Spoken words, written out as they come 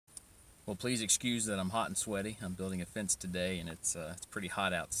Well, please excuse that I'm hot and sweaty. I'm building a fence today, and it's pretty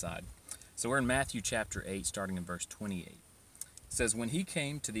hot outside. So we're in Matthew chapter 8, starting in verse 28. It says, "When he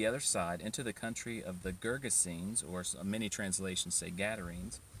came to the other side, into the country of the Gergesenes, or many translations say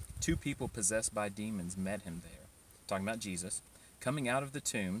Gadarenes, two people possessed by demons met him there." Talking about Jesus. "Coming out of the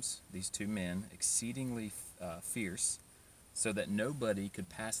tombs, these two men, exceedingly fierce, so that nobody could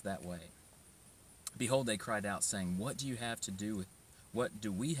pass that way. Behold, they cried out, saying, What do we have to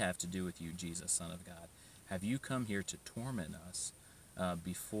do with you, Jesus, Son of God? Have you come here to torment us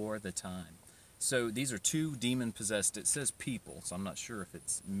before the time?" So these are two demon possessed. It says people, so I'm not sure if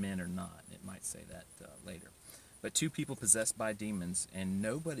it's men or not. It might say that later. But two people possessed by demons, and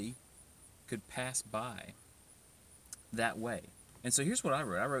nobody could pass by that way. And so here's what I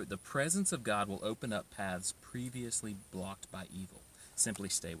wrote. I wrote, "The presence of God will open up paths previously blocked by evil. Simply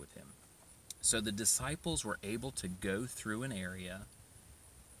stay with him." So the disciples were able to go through an area,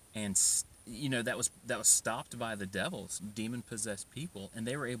 and that was stopped by the devils, demon possessed people, and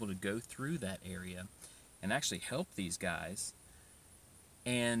they were able to go through that area and actually help these guys,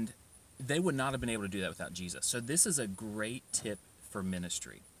 and they would not have been able to do that without Jesus. So this is a great tip for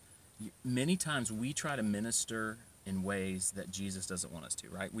ministry. Many times we try to minister in ways that Jesus doesn't want us to,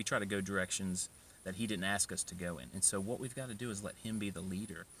 right? We try to go directions that he didn't ask us to go in. And so what we've got to do is let him be the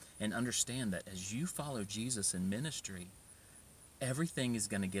leader and understand that as you follow Jesus in ministry, everything is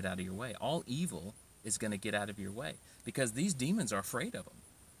going to get out of your way. All evil is going to get out of your way because these demons are afraid of them.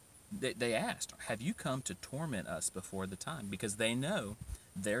 They asked, "Have you come to torment us before the time?" Because they know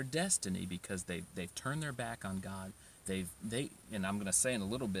their destiny, because they've turned their back on God. And I'm going to say in a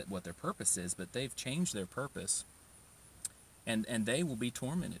little bit what their purpose is, but they've changed their purpose, and they will be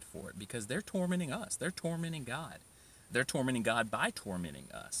tormented for it because they're tormenting us. They're tormenting God. They're tormenting God by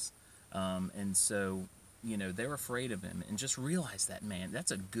tormenting us. And so, they're afraid of him. And just realize that, man,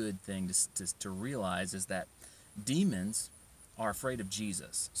 that's a good thing to realize, is that demons are afraid of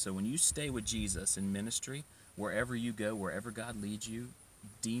Jesus. So when you stay with Jesus in ministry, wherever you go, wherever God leads you,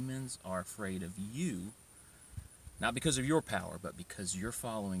 demons are afraid of you, not because of your power, but because you're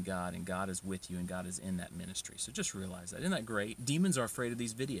following God and God is with you and God is in that ministry. So just realize that. Isn't that great? Demons are afraid of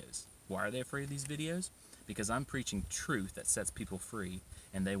these videos. Why are they afraid of these videos? Because I'm preaching truth that sets people free,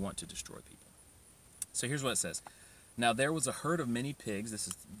 and they want to destroy people. So here's what it says. "Now there was a herd of many pigs," this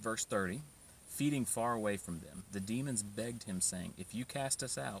is verse 30, "feeding far away from them. The demons begged him, saying, 'If you cast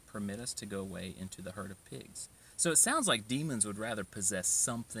us out, permit us to go away into the herd of pigs.'" So it sounds like demons would rather possess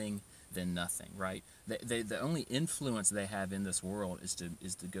something than nothing, right? The only influence they have in this world is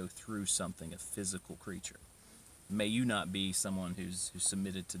to go through something, a physical creature. May you not be someone who's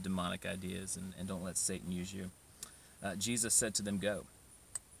submitted to demonic ideas, and don't let Satan use you. Jesus said to them, "Go."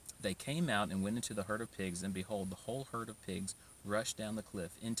 They came out and went into the herd of pigs, and behold, the whole herd of pigs rushed down the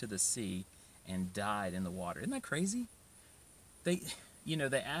cliff into the sea and died in the water. Isn't that crazy? They,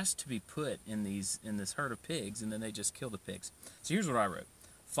 they asked to be put in this herd of pigs, and then they just kill the pigs. So here's what I wrote.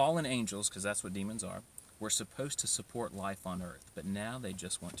 Fallen angels, because that's what demons are, were supposed to support life on earth, but now they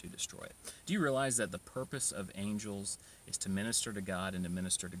just want to destroy it. Do you realize that the purpose of angels is to minister to God and to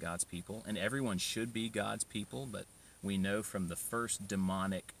minister to God's people? And everyone should be God's people, but we know from the first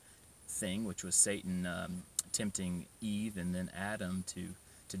demonic thing, which was Satan tempting Eve and then Adam to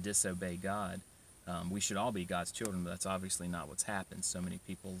disobey God, we should all be God's children, but that's obviously not what's happened. So many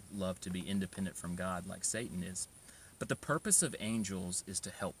people love to be independent from God like Satan is. But the purpose of angels is to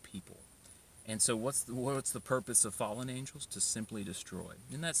help people. And so what's the purpose of fallen angels? To simply destroy.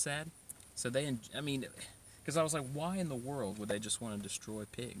 Isn't that sad? So because I was like, why in the world would they just want to destroy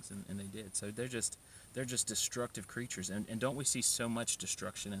pigs? And they did. So they're just destructive creatures. And don't we see so much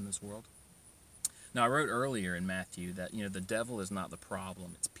destruction in this world? Now, I wrote earlier in Matthew that, the devil is not the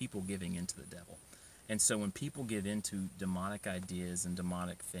problem. It's people giving into the devil. And so when people give into demonic ideas and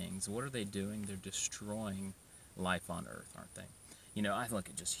demonic things, what are they doing? They're destroying life on earth, aren't they? I look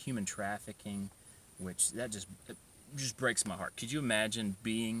at just human trafficking, which that just breaks my heart. Could you imagine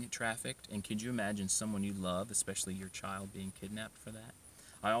being trafficked? And could you imagine someone you love, especially your child, being kidnapped for that?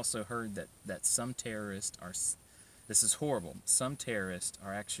 I also heard that some terrorists are, this is horrible, some terrorists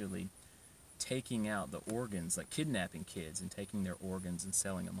are actually taking out the organs, like kidnapping kids and taking their organs and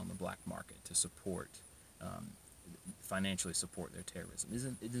selling them on the black market to support, financially support their terrorism.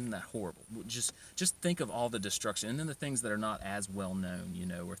 Isn't that horrible? Just think of all the destruction, and then the things that are not as well known,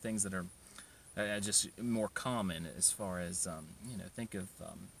 or things that are just more common, as far as think of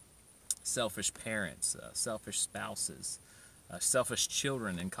selfish parents, selfish spouses, selfish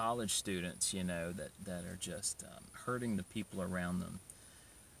children and college students, that are just hurting the people around them.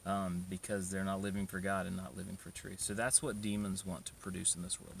 because they're not living for God and not living for truth. So that's what demons want to produce in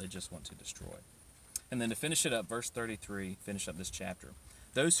this world. They just want to destroy. And then to finish it up, verse 33, finish up this chapter.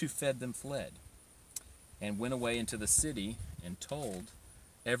 Those who fed them fled and went away into the city and told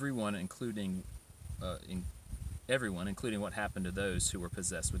everyone, including what happened to those who were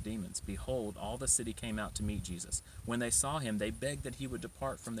possessed with demons. Behold, all the city came out to meet Jesus. When they saw him, they begged that he would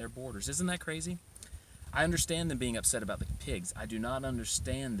depart from their borders. Isn't that crazy? I understand them being upset about the pigs. I do not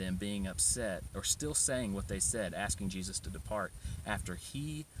understand them being upset or still saying what they said, asking Jesus to depart after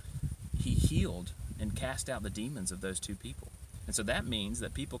he healed and cast out the demons of those two people. And so that means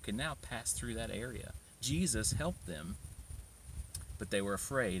that people can now pass through that area. Jesus helped them, but they were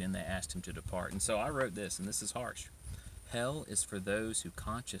afraid and they asked him to depart. And so I wrote this, and this is harsh. Hell is for those who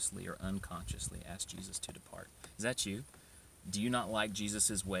consciously or unconsciously ask Jesus to depart. Is that you? Do you not like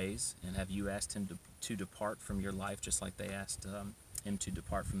Jesus' ways, and have you asked him to depart from your life just like they asked him to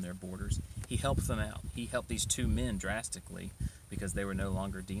depart from their borders? He helped them out. He helped these two men drastically because they were no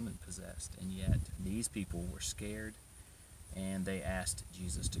longer demon-possessed, and yet these people were scared, and they asked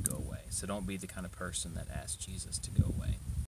Jesus to go away. So don't be the kind of person that asks Jesus to go away.